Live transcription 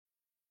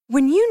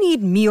When you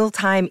need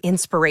mealtime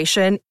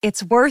inspiration,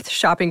 it's worth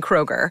shopping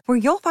Kroger, where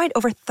you'll find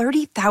over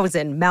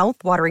 30,000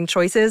 mouth-watering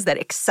choices that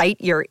excite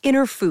your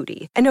inner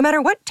foodie. And no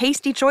matter what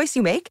tasty choice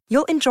you make,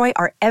 you'll enjoy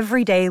our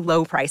everyday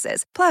low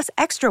prices, plus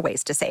extra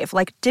ways to save,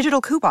 like digital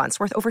coupons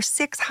worth over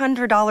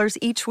 $600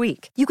 each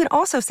week. You can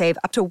also save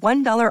up to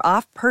 $1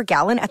 off per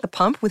gallon at the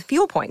pump with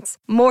fuel points.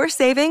 More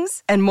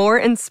savings and more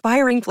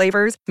inspiring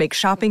flavors make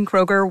shopping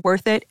Kroger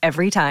worth it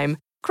every time.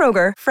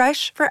 Kroger,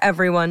 fresh for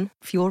everyone.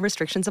 Fuel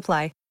restrictions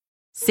apply.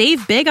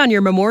 Save big on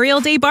your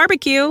Memorial Day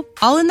barbecue,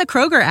 all in the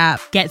Kroger app.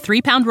 Get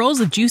 3-pound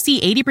rolls of juicy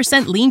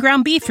 80% lean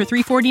ground beef for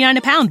 $3.49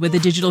 a pound with a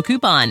digital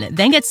coupon.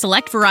 Then get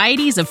select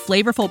varieties of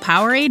flavorful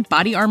Powerade,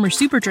 Body Armor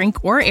Super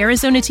Drink, or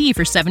Arizona tea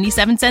for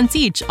 77 cents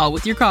each, all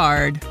with your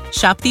card.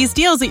 Shop these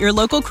deals at your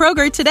local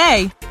Kroger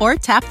today, or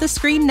tap the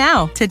screen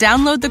now to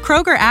download the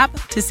Kroger app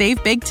to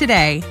save big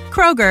today.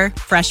 Kroger,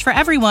 fresh for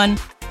everyone.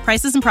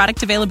 Prices and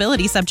product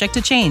availability subject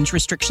to change.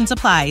 Restrictions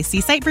apply. See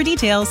site for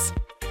details.